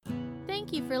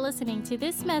Thank you for listening to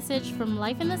this message from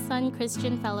Life in the Sun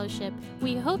Christian Fellowship.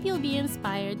 We hope you'll be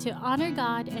inspired to honor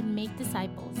God and make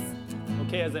disciples.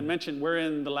 Okay, as I mentioned, we're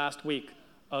in the last week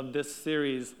of this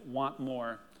series, Want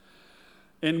More.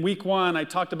 In week 1, I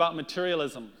talked about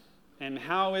materialism and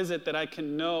how is it that I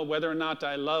can know whether or not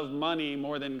I love money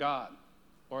more than God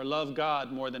or love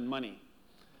God more than money.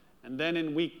 And then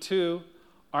in week 2,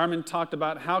 Armin talked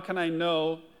about how can I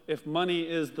know if money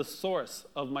is the source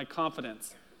of my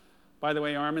confidence. By the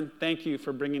way, Armin, thank you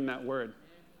for bringing that word.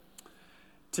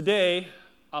 Today,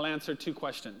 I'll answer 2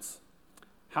 questions.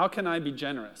 How can I be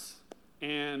generous?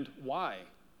 And why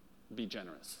be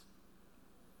generous?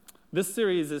 This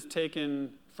series is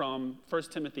taken from 1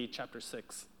 Timothy chapter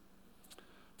 6.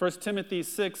 1 Timothy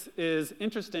 6 is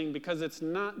interesting because it's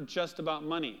not just about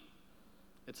money.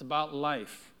 It's about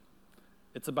life.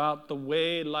 It's about the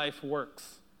way life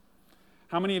works.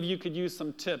 How many of you could use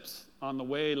some tips on the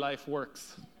way life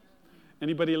works?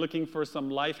 Anybody looking for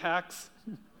some life hacks?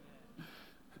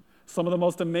 Some of the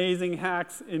most amazing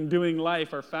hacks in doing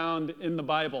life are found in the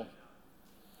Bible.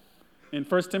 In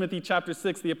 1 Timothy chapter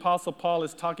 6, the Apostle Paul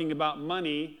is talking about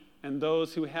money and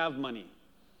those who have money.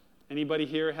 Anybody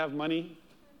here have money?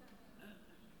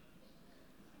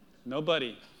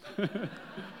 Nobody.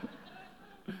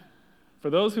 For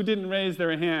those who didn't raise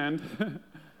their hand,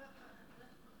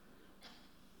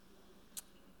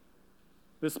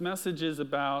 this message is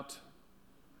about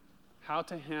how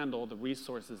to handle the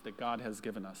resources that God has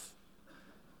given us.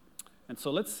 And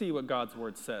so let's see what God's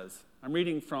word says. I'm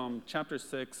reading from chapter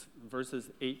 6,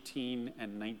 verses 18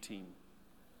 and 19.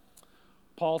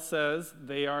 Paul says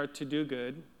they are to do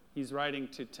good. He's writing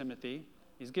to Timothy.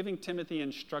 He's giving Timothy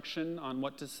instruction on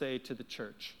what to say to the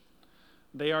church.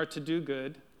 They are to do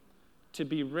good, to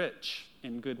be rich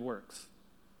in good works,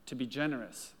 to be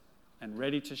generous and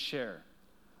ready to share,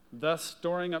 thus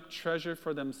storing up treasure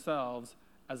for themselves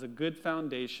as a good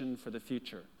foundation for the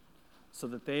future, so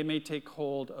that they may take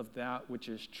hold of that which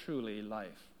is truly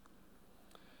life.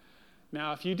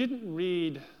 Now, if you didn't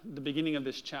read the beginning of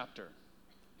this chapter,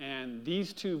 and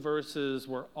these 2 verses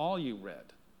were all you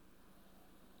read,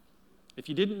 if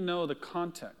you didn't know the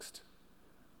context,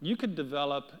 you could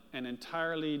develop an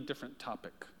entirely different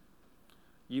topic.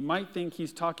 You might think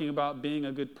he's talking about being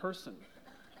a good person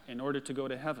in order to go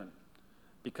to heaven.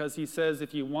 Because he says,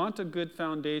 if you want a good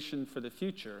foundation for the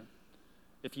future,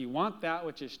 if you want that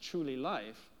which is truly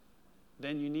life,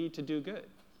 then you need to do good.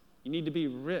 You need to be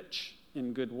rich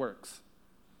in good works.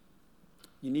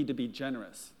 You need to be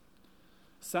generous.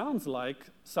 Sounds like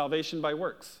salvation by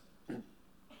works.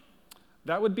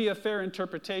 That would be a fair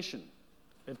interpretation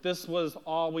if this was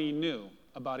all we knew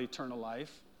about eternal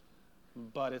life,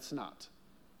 but it's not.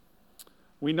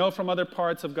 We know from other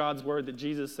parts of God's word that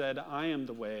Jesus said, I am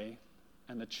the way,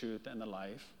 and the truth, and the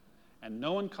life, and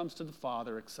no one comes to the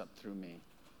Father except through me.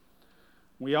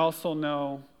 We also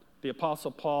know the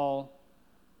Apostle Paul,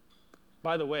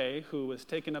 by the way, who was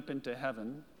taken up into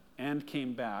heaven and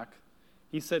came back,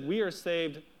 he said, we are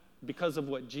saved because of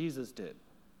what Jesus did,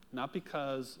 not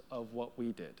because of what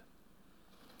we did.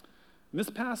 And this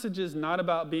passage is not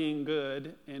about being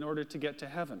good in order to get to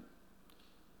heaven.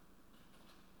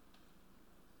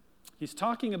 He's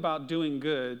talking about doing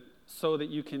good so that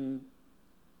you can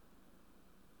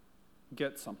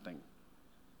get something.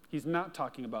 He's not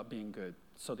talking about being good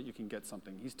so that you can get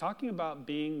something. He's talking about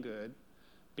being good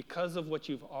because of what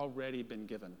you've already been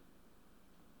given.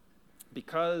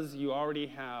 Because you already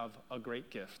have a great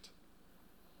gift.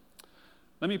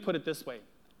 Let me put it this way.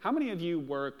 How many of you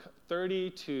work 30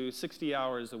 to 60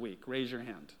 hours a week? Raise your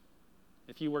hand.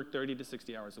 If you work 30 to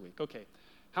 60 hours a week. Okay.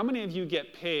 How many of you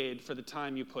get paid for the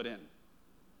time you put in?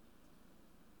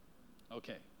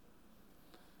 Okay.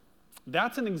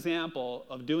 That's an example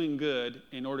of doing good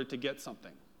in order to get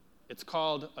something. It's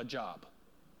called a job.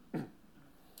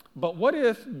 But what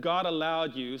if God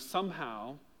allowed you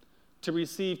somehow to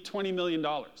receive $20 million?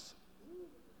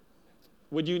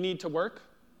 Would you need to work?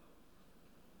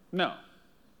 No.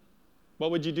 What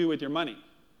would you do with your money?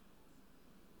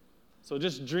 So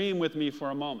just dream with me for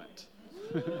a moment.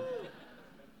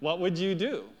 What would you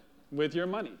do with your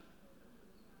money?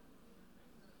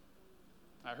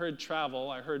 I heard travel,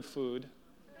 I heard food.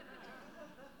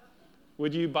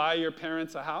 Would you buy your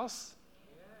parents a house?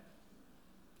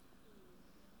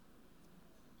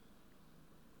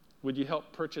 Would you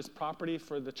help purchase property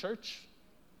for the church?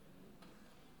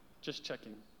 Just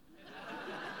checking.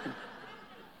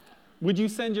 Would you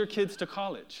send your kids to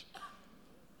college?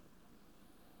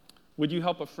 Would you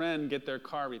help a friend get their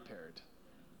car repaired?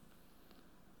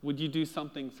 Would you do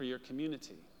something for your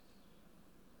community?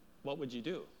 What would you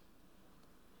do?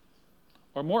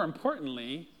 Or more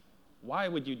importantly, why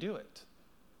would you do it?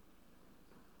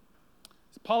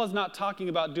 Paul is not talking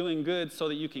about doing good so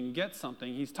that you can get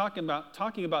something. He's talking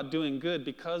about doing good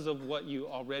because of what you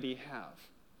already have.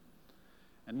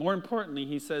 And more importantly,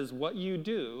 he says what you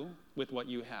do with what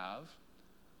you have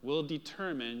will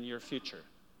determine your future.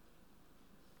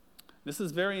 This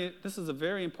is a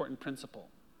very important principle.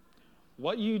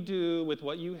 What you do with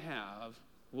what you have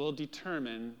will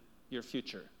determine your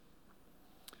future.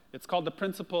 It's called the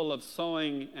principle of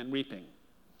sowing and reaping.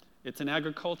 It's an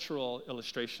agricultural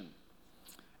illustration.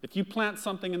 If you plant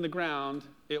something in the ground,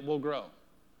 it will grow.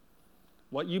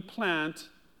 What you plant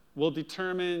will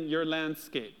determine your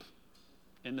landscape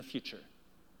in the future.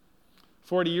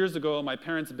 40 years ago, my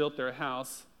parents built their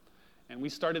house, and we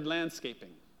started landscaping.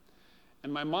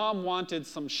 And my mom wanted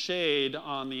some shade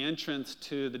on the entrance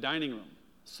to the dining room.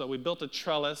 So we built a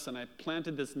trellis, and I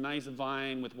planted this nice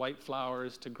vine with white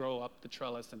flowers to grow up the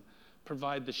trellis and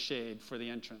provide the shade for the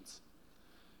entrance.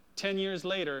 10 years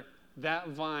later, that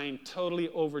vine totally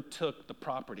overtook the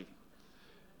property.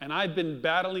 And I've been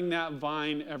battling that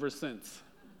vine ever since.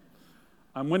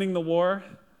 I'm winning the war,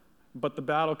 but the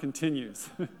battle continues.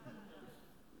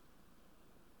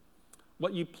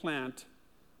 What you plant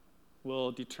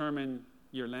will determine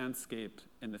your landscape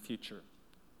in the future.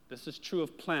 This is true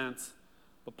of plants,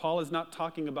 but Paul is not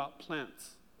talking about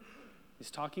plants. He's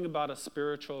talking about a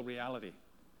spiritual reality.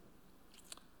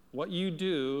 What you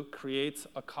do creates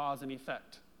a cause and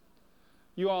effect.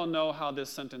 You all know how this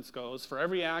sentence goes. For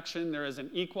every action, there is an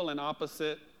equal and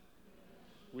opposite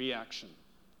reaction.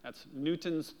 That's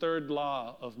Newton's third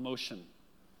law of motion.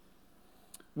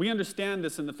 We understand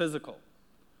this in the physical.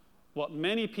 What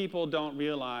many people don't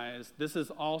realize, this is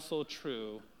also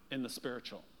true in the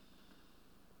spiritual.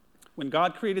 When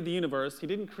God created the universe, he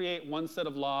didn't create one set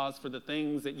of laws for the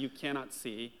things that you cannot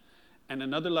see and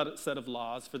another set of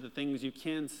laws for the things you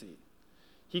can see.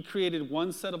 He created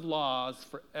one set of laws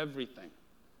for everything.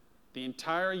 The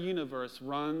entire universe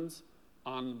runs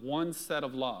on one set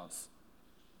of laws.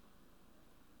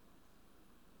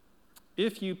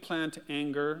 If you plant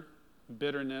anger,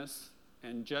 bitterness,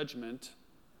 and judgment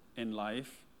in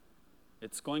life,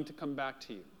 it's going to come back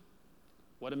to you.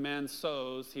 What a man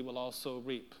sows, he will also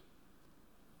reap.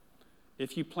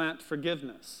 If you plant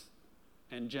forgiveness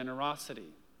and generosity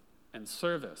and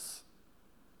service,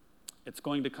 it's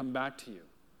going to come back to you.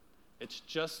 It's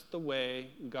just the way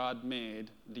God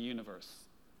made the universe.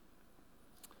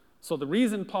 So the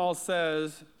reason Paul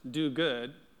says do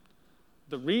good,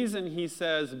 the reason he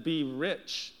says be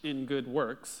rich in good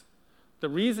works, the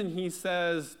reason he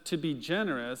says to be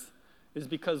generous is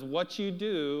because what you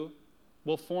do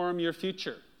will form your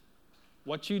future.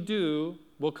 What you do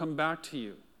will come back to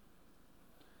you.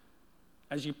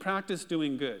 As you practice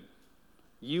doing good,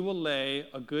 you will lay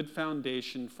a good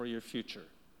foundation for your future.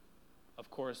 Of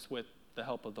course, with the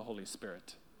help of the Holy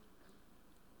Spirit.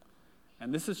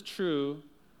 And this is true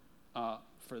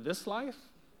for this life,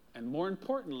 and more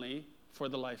importantly, for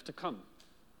the life to come.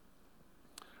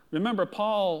 Remember,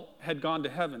 Paul had gone to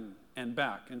heaven and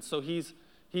back, and so he's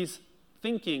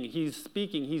thinking, he's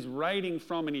speaking, he's writing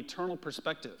from an eternal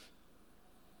perspective.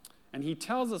 And he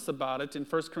tells us about it in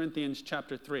 1 Corinthians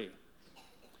chapter 3.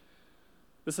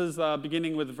 This is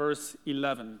beginning with verse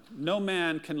 11. No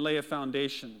man can lay a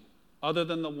foundation other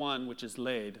than the one which is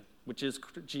laid, which is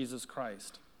Jesus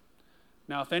Christ.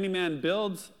 Now, if any man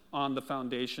builds on the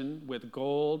foundation with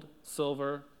gold,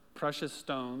 silver, precious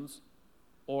stones,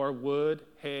 or wood,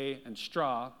 hay, and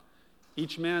straw,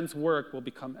 each man's work will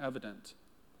become evident.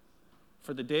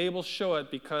 For the day will show it,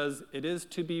 because it is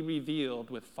to be revealed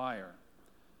with fire.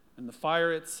 And the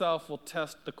fire itself will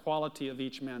test the quality of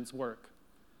each man's work.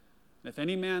 And if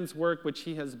any man's work which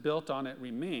he has built on it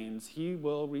remains, he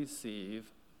will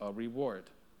receive a reward.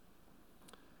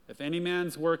 If any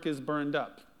man's work is burned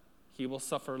up, he will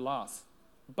suffer loss,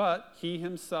 but he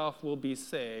himself will be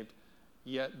saved,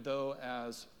 yet though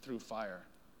as through fire.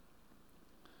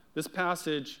 This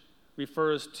passage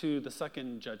refers to the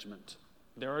second judgment.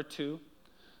 There are two.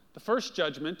 The first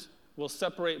judgment will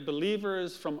separate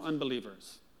believers from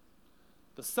unbelievers.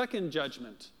 The second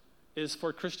judgment is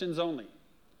for Christians only,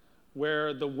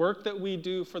 where the work that we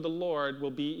do for the Lord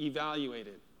will be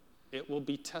evaluated. It will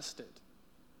be tested.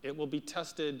 It will be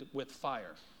tested with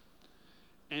fire.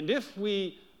 And if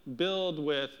we build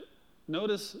with,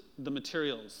 notice the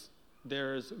materials.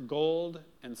 There's gold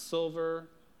and silver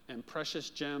and precious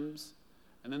gems,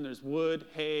 and then there's wood,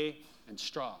 hay, and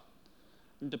straw.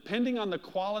 And depending on the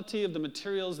quality of the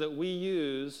materials that we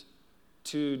use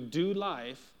to do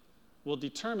life will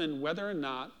determine whether or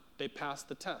not they pass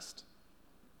the test.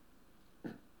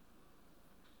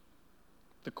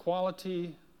 The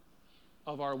quality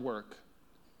of our work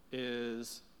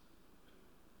is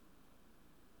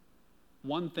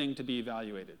one thing to be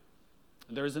evaluated.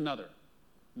 There's another.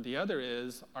 The other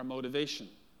is our motivation.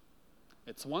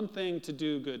 It's one thing to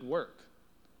do good work,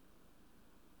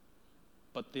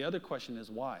 but the other question is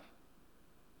why?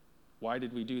 Why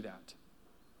did we do that?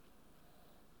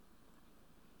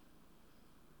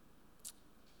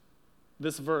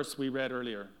 This verse we read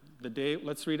earlier,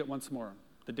 let's read it once more.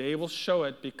 The day will show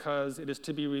it because it is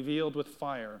to be revealed with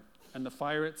fire, and the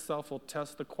fire itself will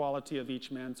test the quality of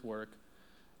each man's work.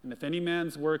 And if any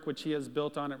man's work which he has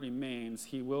built on it remains,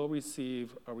 he will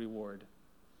receive a reward.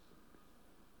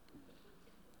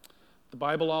 The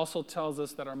Bible also tells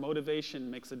us that our motivation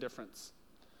makes a difference.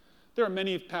 There are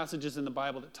many passages in the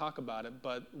Bible that talk about it,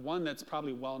 but one that's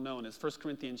probably well known is 1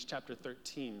 Corinthians chapter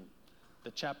 13,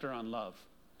 the chapter on love.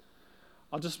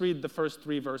 I'll just read the first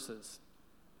 3 verses.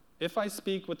 If I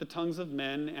speak with the tongues of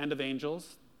men and of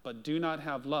angels, but do not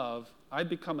have love, I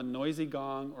become a noisy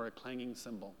gong or a clanging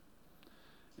cymbal.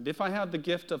 And if I have the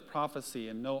gift of prophecy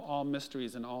and know all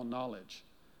mysteries and all knowledge,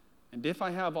 and if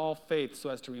I have all faith so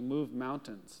as to remove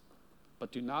mountains,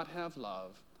 but do not have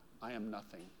love, I am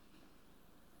nothing.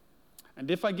 And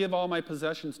if I give all my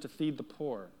possessions to feed the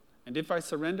poor, and if I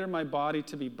surrender my body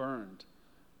to be burned,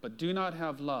 but do not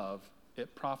have love,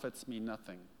 it profits me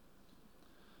nothing.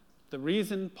 The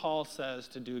reason Paul says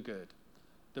to do good,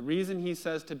 the reason he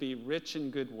says to be rich in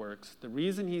good works, the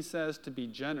reason he says to be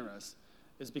generous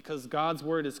is because God's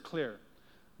word is clear.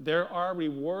 There are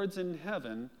rewards in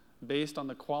heaven based on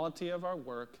the quality of our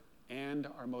work and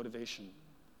our motivation.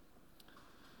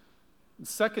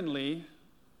 Secondly,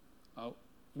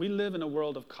 we live in a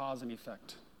world of cause and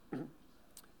effect.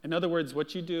 In other words,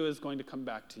 what you do is going to come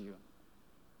back to you.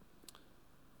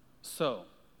 So,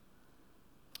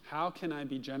 how can I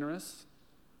be generous?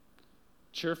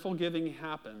 Cheerful giving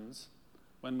happens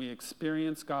when we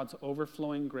experience God's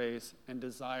overflowing grace and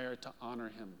desire to honor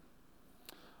him.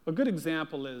 A good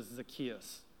example is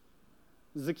Zacchaeus.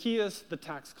 Zacchaeus, the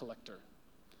tax collector.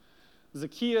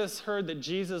 Zacchaeus heard that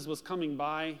Jesus was coming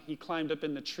by. He climbed up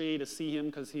in the tree to see him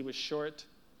because he was short.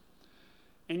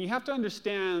 And you have to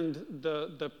understand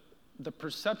the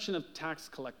perception of tax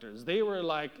collectors. They were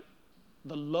like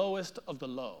the lowest of the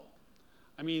low.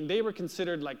 I mean, they were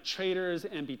considered like traitors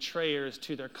and betrayers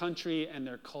to their country and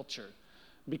their culture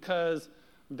because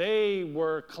they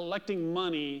were collecting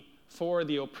money for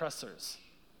the oppressors.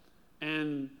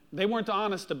 And they weren't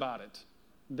honest about it.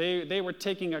 They were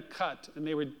taking a cut, and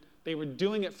they were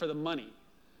doing it for the money.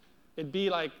 It'd be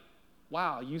like,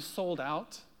 wow, you sold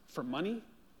out for money?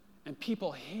 And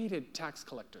people hated tax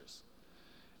collectors.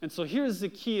 And so here's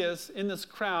Zacchaeus in this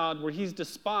crowd where he's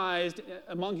despised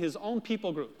among his own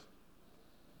people group.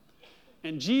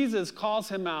 And Jesus calls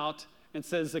him out and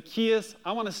says, Zacchaeus,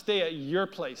 I want to stay at your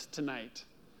place tonight.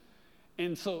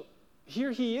 And so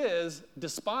here he is,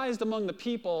 despised among the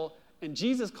people, and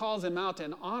Jesus calls him out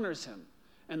and honors him.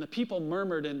 And the people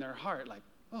murmured in their heart, like,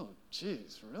 oh,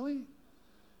 geez, really?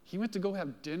 He went to go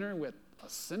have dinner with a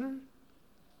sinner?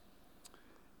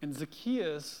 And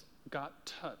Zacchaeus got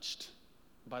touched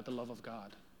by the love of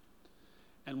God.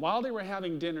 And while they were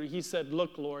having dinner, he said,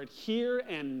 look, Lord, here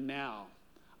and now,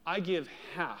 I give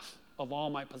half of all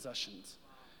my possessions.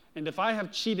 And if I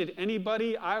have cheated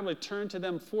anybody, I return to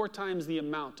them 4 times the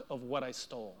amount of what I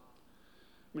stole.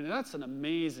 I mean, that's an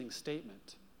amazing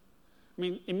statement. I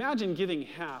mean, imagine giving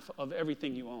half of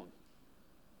everything you own.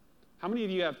 How many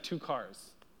of you have 2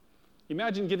 cars?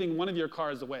 Imagine giving one of your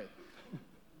cars away.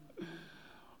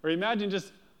 Or imagine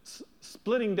just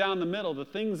splitting down the middle the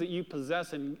things that you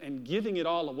possess and giving it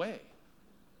all away.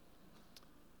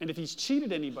 And if he's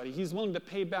cheated anybody, he's willing to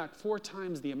pay back 4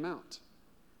 times the amount.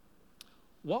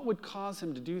 What would cause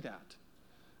him to do that?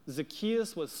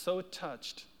 Zacchaeus was so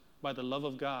touched by the love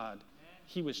of God,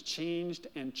 he was changed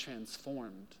and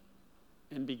transformed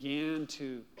and began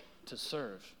to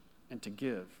serve and to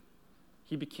give.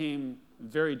 He became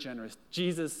very generous.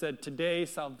 Jesus said, today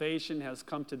salvation has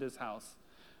come to this house,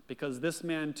 because this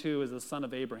man too is a son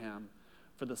of Abraham.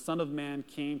 For the Son of Man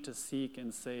came to seek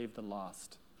and save the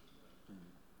lost.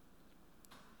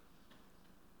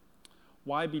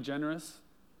 Why be generous?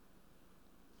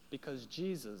 Because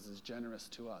Jesus is generous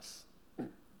to us.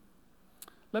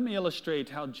 Let me illustrate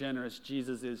how generous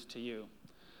Jesus is to you.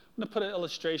 I'm going to put an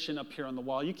illustration up here on the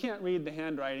wall. You can't read the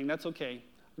handwriting. That's okay.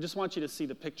 I just want you to see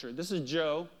the picture. This is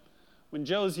Joe. When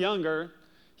Joe's younger,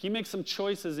 he makes some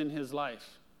choices in his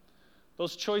life.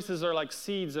 Those choices are like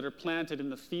seeds that are planted in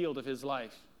the field of his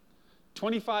life.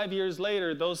 25 years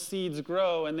later, those seeds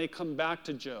grow and they come back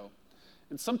to Joe.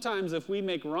 And sometimes if we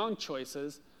make wrong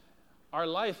choices, our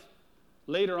life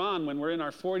later on, when we're in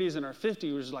our 40s and our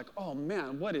 50s, we're just like, oh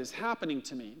man, what is happening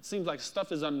to me? It seems like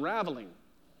stuff is unraveling.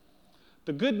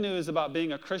 The good news about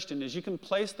being a Christian is you can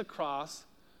place the cross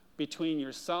between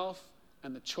yourself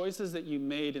and the choices that you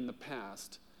made in the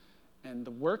past. And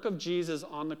the work of Jesus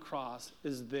on the cross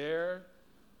is there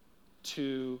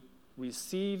to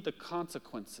receive the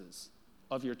consequences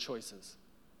of your choices.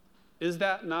 Is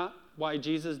that not why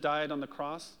Jesus died on the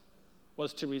cross?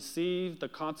 Was to receive the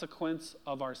consequence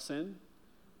of our sin?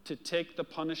 To take the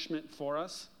punishment for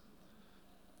us?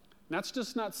 And that's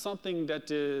just not something that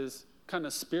is kind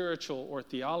of spiritual or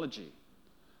theology.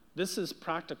 This is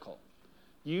practical.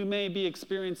 You may be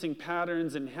experiencing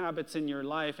patterns and habits in your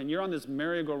life, and you're on this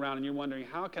merry-go-round, and you're wondering,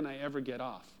 how can I ever get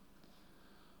off?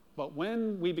 But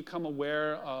when we become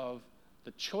aware of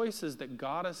the choices that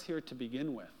got us here to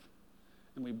begin with,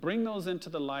 and we bring those into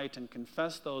the light and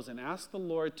confess those and ask the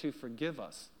Lord to forgive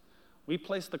us, we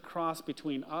place the cross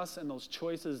between us and those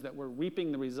choices that we're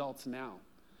reaping the results now.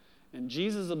 And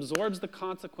Jesus absorbs the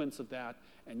consequence of that,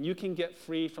 and you can get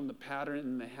free from the pattern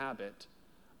and the habit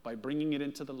by bringing it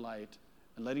into the light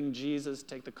and letting Jesus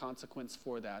take the consequence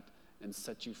for that and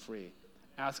set you free.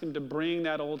 Ask him to bring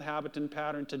that old habit and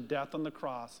pattern to death on the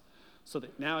cross so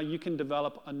that now you can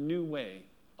develop a new way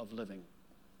of living.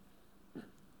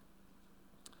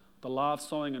 The law of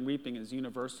sowing and reaping is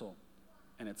universal,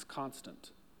 and it's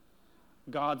constant.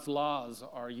 God's laws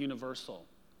are universal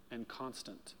and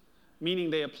constant, meaning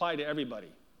they apply to everybody.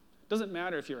 It doesn't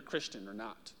matter if you're a Christian or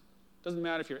not. It doesn't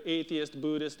matter if you're atheist,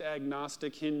 Buddhist,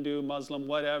 agnostic, Hindu, Muslim,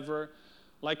 whatever.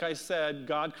 Like I said,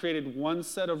 God created one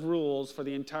set of rules for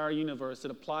the entire universe.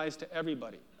 It applies to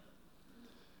everybody.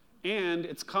 And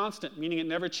it's constant, meaning it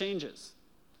never changes.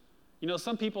 You know,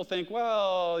 some people think,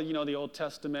 well, you know, the Old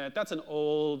Testament, that's an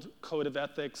old code of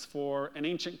ethics for an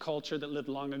ancient culture that lived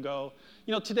long ago.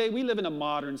 You know, today we live in a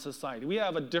modern society. We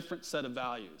have a different set of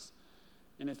values.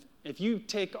 And if you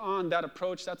take on that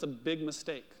approach, that's a big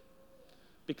mistake.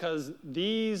 Because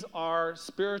these are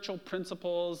spiritual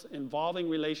principles involving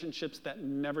relationships that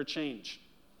never change.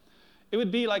 It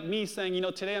would be like me saying, you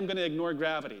know, today I'm going to ignore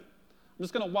gravity. I'm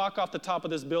just going to walk off the top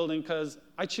of this building because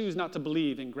I choose not to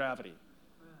believe in gravity.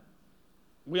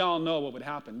 We all know what would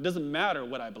happen. It doesn't matter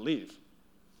what I believe.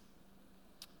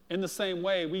 In the same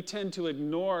way, we tend to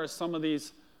ignore some of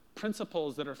these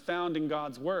principles that are found in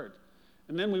God's Word.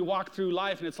 And then we walk through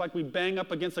life, and it's like we bang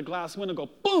up against a glass window, go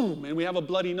boom, and we have a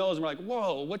bloody nose, and we're like,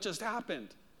 whoa, what just happened?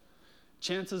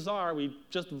 Chances are we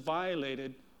just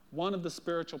violated one of the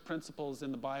spiritual principles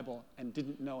in the Bible and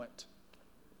didn't know it.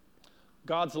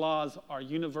 God's laws are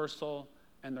universal,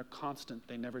 and they're constant.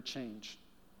 They never change.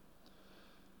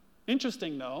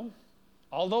 Interesting, though,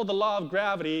 although the law of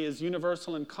gravity is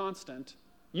universal and constant,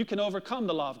 you can overcome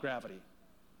the law of gravity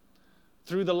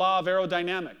through the law of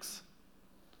aerodynamics.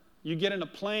 You get in a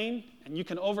plane, and you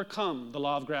can overcome the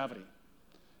law of gravity.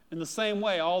 In the same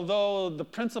way, although the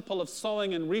principle of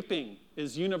sowing and reaping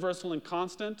is universal and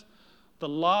constant, the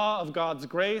law of God's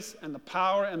grace and the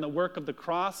power and the work of the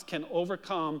cross can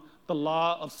overcome the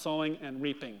law of sowing and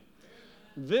reaping.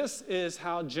 This is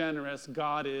how generous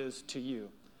God is to you.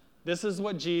 This is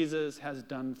what Jesus has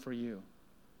done for you.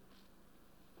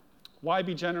 Why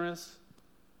be generous?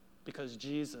 Because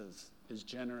Jesus is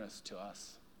generous to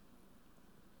us.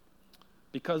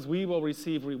 Because we will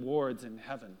receive rewards in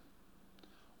heaven.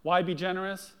 Why be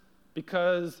generous?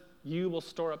 Because you will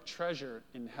store up treasure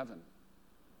in heaven.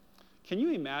 Can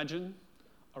you imagine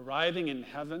arriving in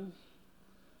heaven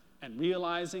and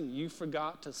realizing you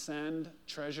forgot to send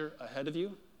treasure ahead of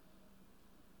you?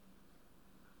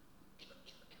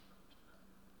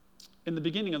 In the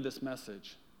beginning of this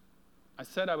message, I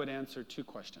said I would answer two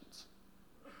questions.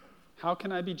 How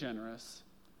can I be generous,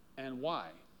 and why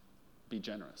be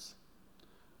generous?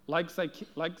 Like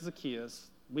Zacchaeus,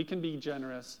 we can be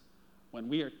generous when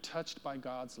we are touched by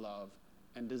God's love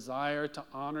and desire to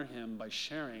honor him by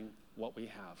sharing what we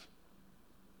have.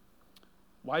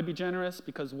 Why be generous?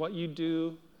 Because what you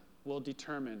do will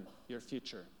determine your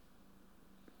future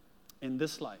in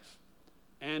this life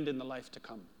and in the life to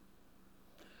come.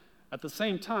 At the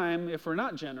same time, if we're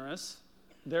not generous,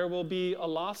 there will be a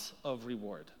loss of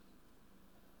reward.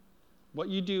 What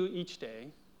you do each day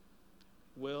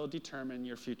will determine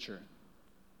your future.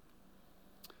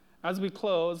 As we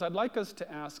close, I'd like us to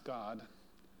ask God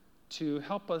to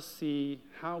help us see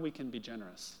how we can be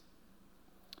generous.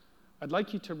 I'd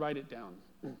like you to write it down.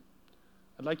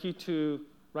 I'd like you to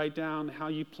write down how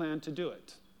you plan to do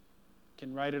it. You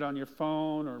can write it on your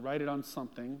phone or write it on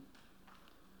something.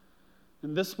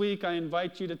 And this week, I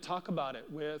invite you to talk about it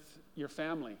with your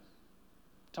family.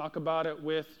 Talk about it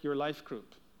with your life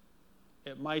group.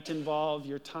 It might involve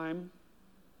your time.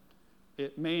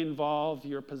 It may involve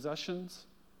your possessions.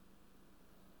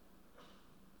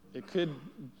 It could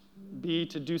be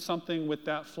to do something with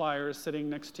that flyer sitting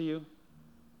next to you.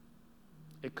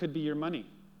 It could be your money.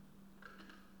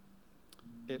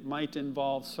 It might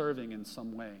involve serving in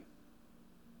some way.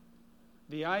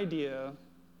 The idea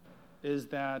is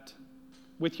that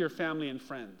with your family and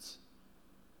friends,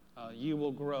 you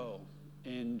will grow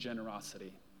in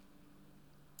generosity.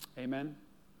 Amen?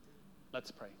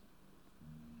 Let's pray.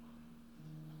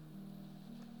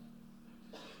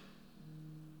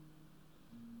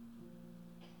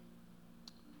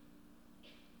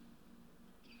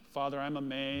 Father, I'm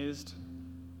amazed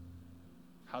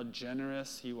how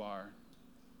generous you are.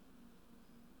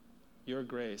 Your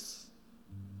grace,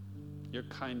 your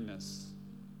kindness,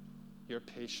 your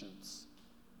patience,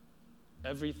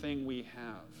 everything we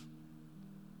have,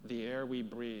 the air we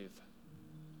breathe,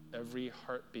 every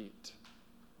heartbeat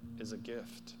is a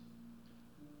gift.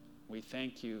 We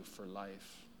thank you for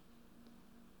life.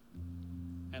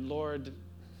 And Lord,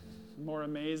 more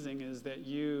amazing is that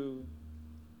you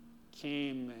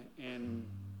came and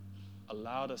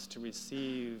allowed us to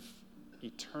receive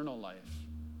eternal life,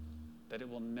 that it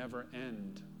will never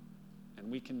end,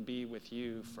 and we can be with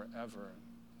you forever.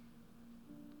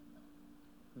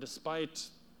 Despite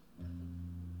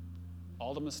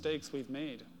all the mistakes we've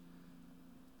made,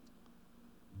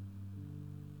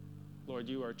 Lord,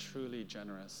 you are truly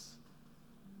generous.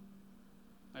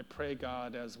 I pray,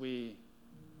 God, as we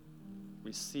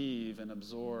receive and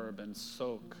absorb and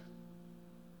soak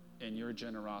in your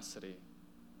generosity,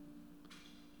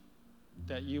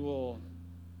 that you will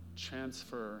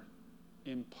transfer,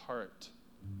 impart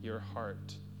your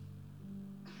heart.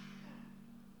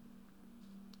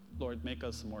 Lord, make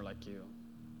us more like you.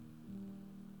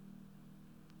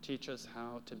 Teach us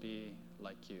how to be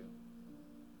like you.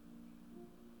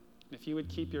 If you would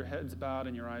keep your heads bowed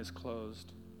and your eyes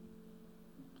closed,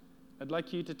 I'd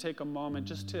like you to take a moment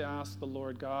just to ask the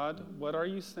Lord, God, what are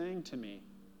you saying to me?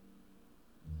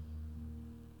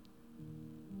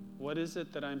 What is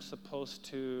it that I'm supposed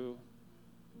to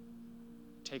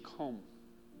take home?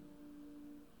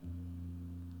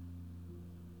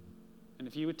 And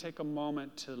if you would take a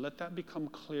moment to let that become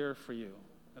clear for you,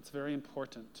 that's very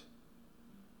important.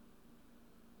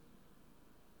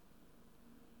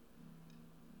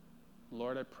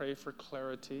 Lord, I pray for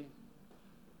clarity.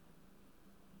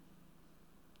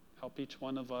 Help each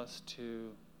one of us to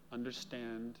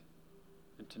understand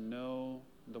and to know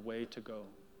the way to go.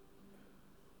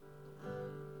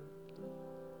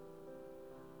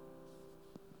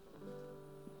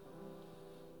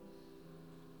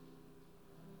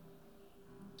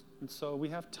 And so we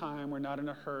have time. We're not in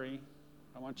a hurry.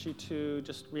 I want you to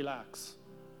just relax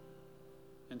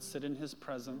and sit in his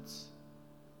presence.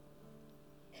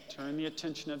 Turn the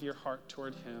attention of your heart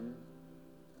toward him.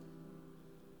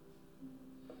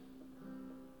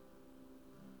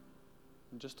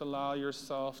 And just allow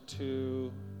yourself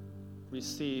to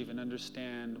receive and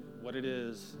understand what it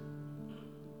is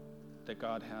that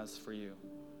God has for you.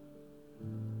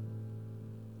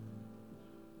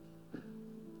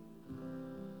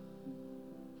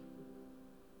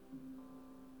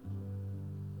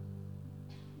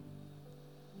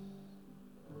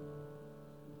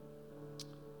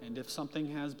 And if something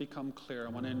has become clear, I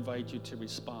want to invite you to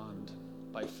respond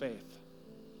by faith.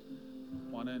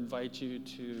 I want to invite you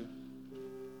to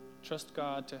trust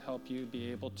God to help you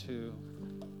be able to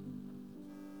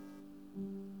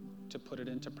put it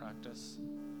into practice.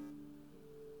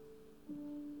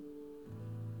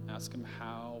 Ask him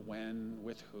how, when,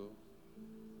 with who.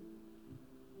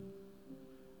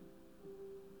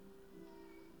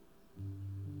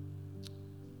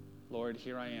 Lord,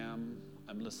 here I am.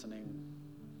 I'm listening.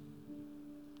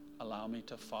 Allow me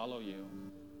to follow you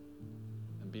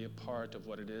and be a part of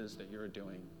what it is that you're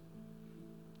doing.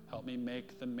 Help me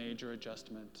make the major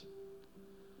adjustment.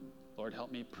 Lord,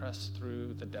 help me press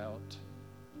through the doubt,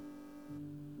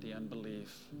 the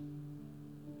unbelief,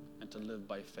 and to live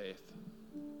by faith.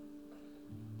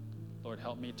 Lord,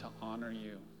 help me to honor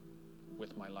you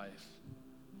with my life.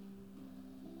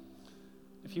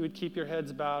 If you would keep your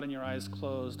heads bowed and your eyes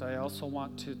closed, I also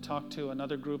want to talk to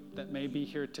another group that may be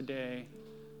here today.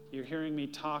 You're hearing me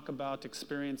talk about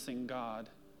experiencing God.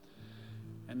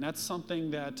 And that's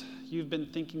something that you've been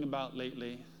thinking about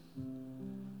lately.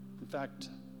 In fact,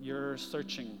 you're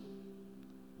searching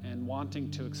and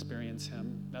wanting to experience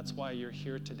him. That's why you're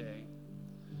here today.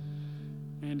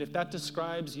 And if that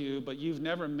describes you, but you've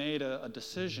never made a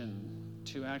decision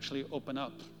to actually open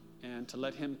up and to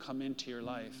let him come into your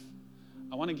life,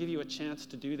 I want to give you a chance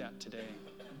to do that today.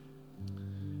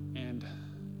 And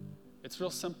it's real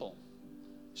simple.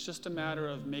 It's just a matter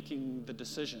of making the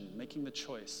decision, making the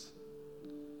choice.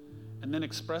 and then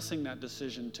expressing that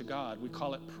decision to God. We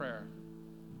call it prayer.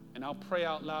 And I'll pray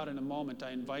out loud in a moment.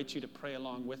 I invite you to pray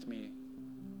along with me.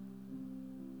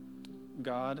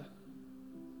 God,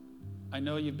 I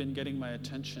know you've been getting my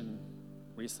attention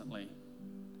recently.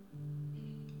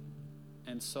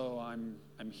 And so I'm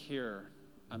here.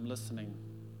 I'm listening.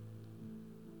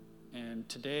 And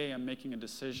today I'm making a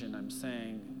decision. I'm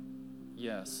saying,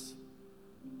 yes,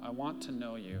 I want to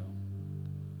know you.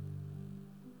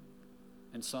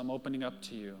 And so I'm opening up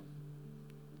to you.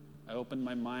 I open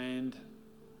my mind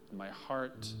and my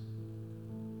heart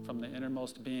from the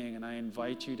innermost being, and I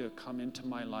invite you to come into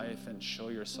my life and show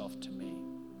yourself to me.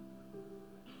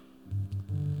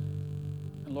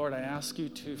 And Lord, I ask you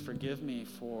to forgive me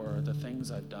for the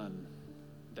things I've done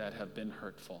that have been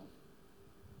hurtful.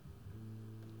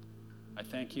 I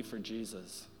thank you for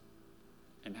Jesus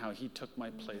and how he took my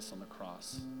place on the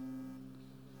cross.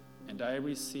 And I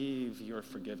receive your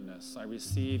forgiveness. I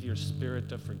receive your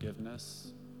spirit of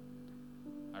forgiveness.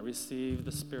 I receive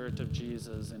the Spirit of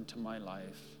Jesus into my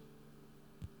life.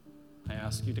 I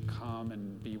ask you to come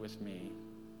and be with me.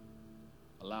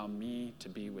 Allow me to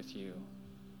be with you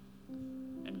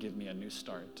and give me a new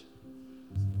start.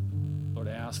 Lord,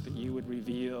 I ask that you would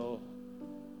reveal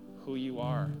who you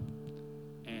are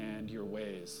and your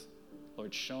ways.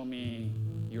 Lord, show me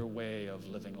your way of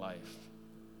living life.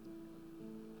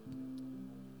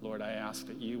 Lord, I ask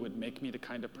that you would make me the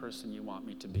kind of person you want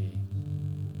me to be.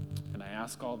 And I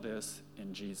ask all this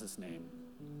in Jesus' name.